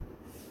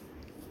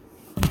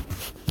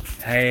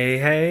Hey,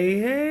 hey,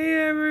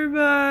 hey,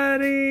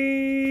 everybody.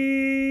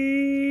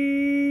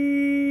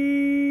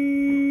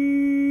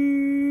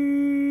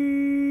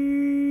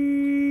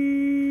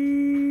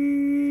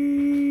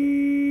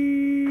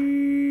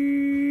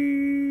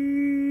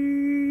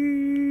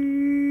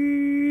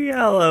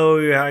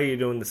 Hello, how are you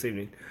doing this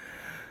evening?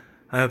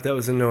 I hope that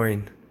was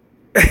annoying.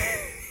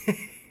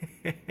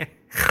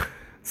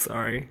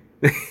 Sorry.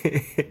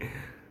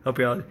 Hope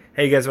y'all.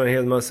 Hey, you guys want to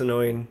hear the most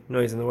annoying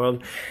noise in the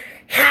world?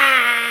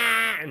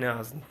 No, it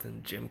was the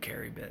Jim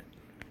Carrey bit.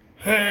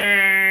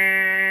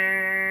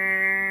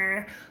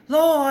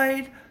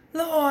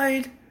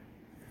 Lloyd,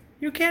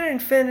 you can't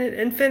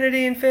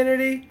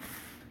infinity.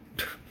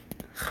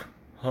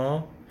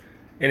 Huh?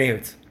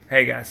 Anyways,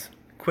 hey guys,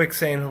 quick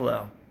saying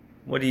hello.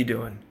 What are you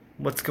doing?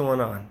 What's going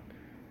on?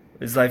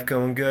 Is life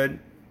going good?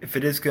 If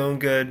it is going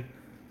good,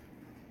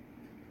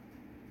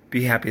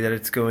 be happy that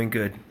it's going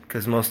good,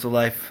 because most of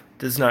life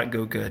does not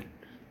go good.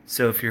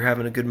 So if you're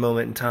having a good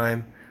moment in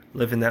time,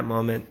 live in that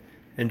moment,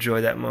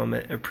 enjoy that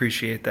moment,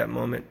 appreciate that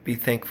moment, be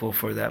thankful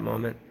for that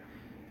moment.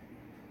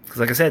 Because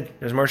like I said,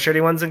 there's more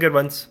shitty ones than good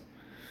ones.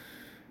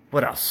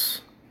 What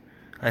else?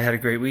 I had a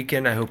great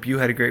weekend. I hope you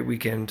had a great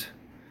weekend.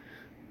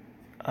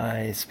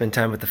 I spent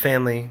time with the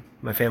family.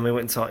 My family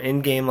went and saw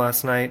Endgame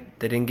last night.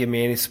 They didn't give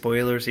me any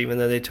spoilers, even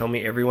though they told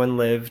me everyone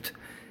lived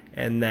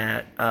and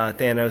that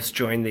Thanos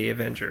joined the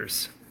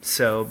Avengers.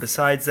 So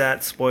besides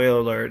that, spoiler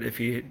alert if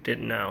you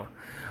didn't know.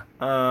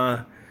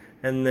 And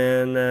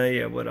then,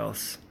 yeah, what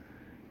else?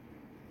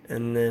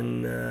 And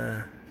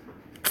then,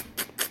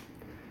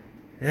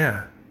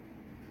 yeah,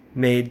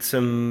 made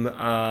some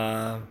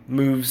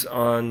moves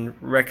on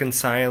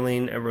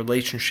reconciling a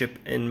relationship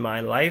in my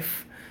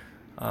life,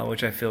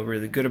 which I feel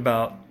really good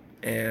about.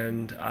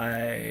 And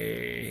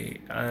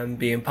I'm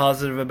being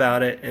positive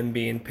about it and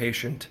being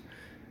patient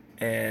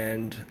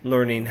and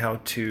learning how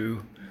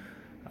to,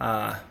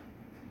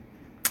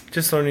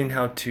 just learning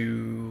how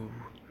to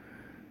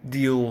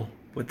deal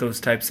with those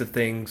types of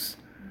things,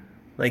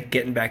 like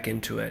getting back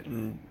into it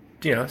and,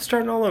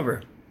 starting all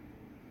over.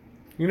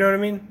 You know what I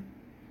mean?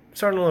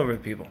 Starting all over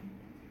with people.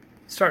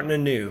 Starting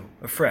anew,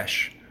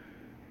 afresh.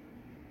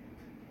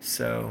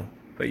 So,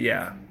 but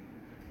yeah.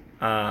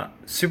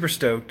 Super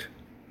stoked.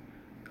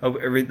 Hope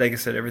like I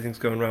said, everything's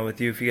going well with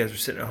you. If you guys are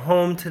sitting at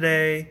home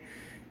today,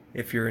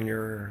 if you're in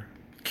your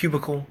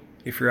cubicle,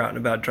 if you're out and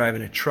about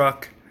driving a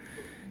truck,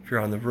 if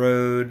you're on the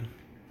road,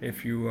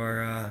 if you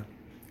are,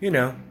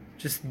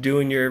 just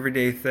doing your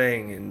everyday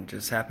thing and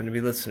just happen to be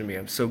listening to me.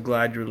 I'm so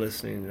glad you're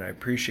listening, and I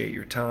appreciate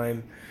your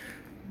time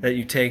that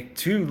you take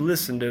to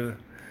listen to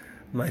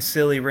my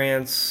silly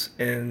rants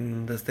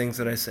and the things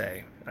that I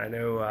say. I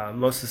know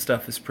most of the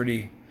stuff is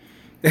pretty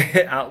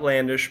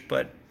outlandish,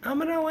 but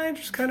I'm an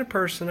outlandish kind of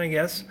person, I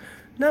guess.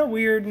 Not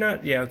weird,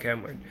 I'm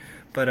weird.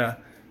 But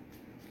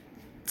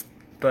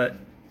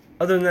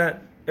other than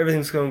that,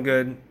 everything's going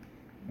good.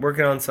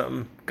 Working on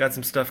something. Got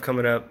some stuff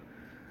coming up.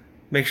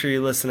 Make sure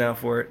you listen out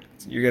for it.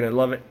 You're going to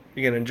love it.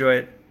 You're going to enjoy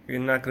it. You're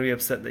not going to be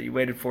upset that you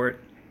waited for it.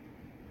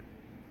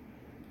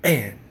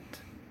 And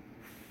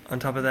on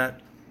top of that,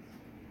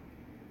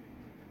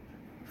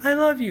 I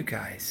love you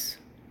guys.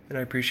 And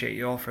I appreciate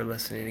you all for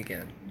listening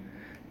again.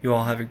 You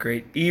all have a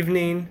great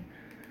evening.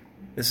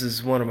 This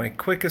is one of my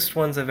quickest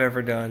ones I've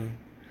ever done.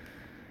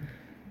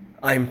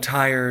 I'm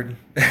tired.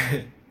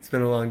 It's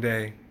been a long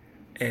day.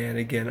 And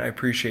again, I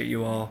appreciate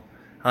you all.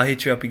 I'll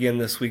hit you up again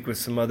this week with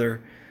some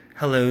other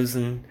hellos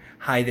and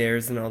hi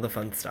there's and all the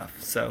fun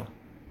stuff. So,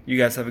 you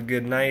guys have a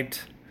good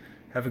night.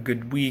 Have a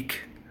good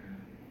week.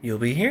 You'll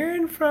be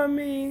hearing from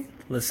me.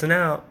 Listen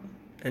out.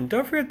 And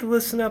don't forget to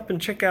listen up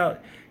and check out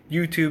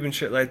YouTube and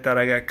shit like that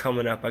I got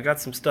coming up. I got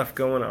some stuff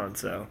going on,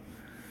 so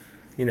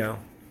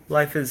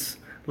life is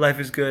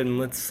good, and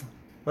let's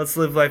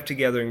live life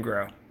together and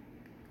grow.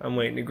 I'm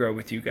waiting to grow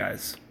with you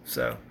guys.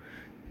 So,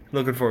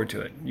 looking forward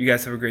to it. You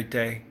guys have a great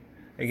day.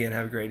 Again,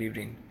 have a great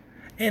evening.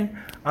 And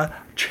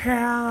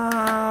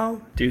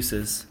ciao.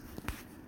 Deuces.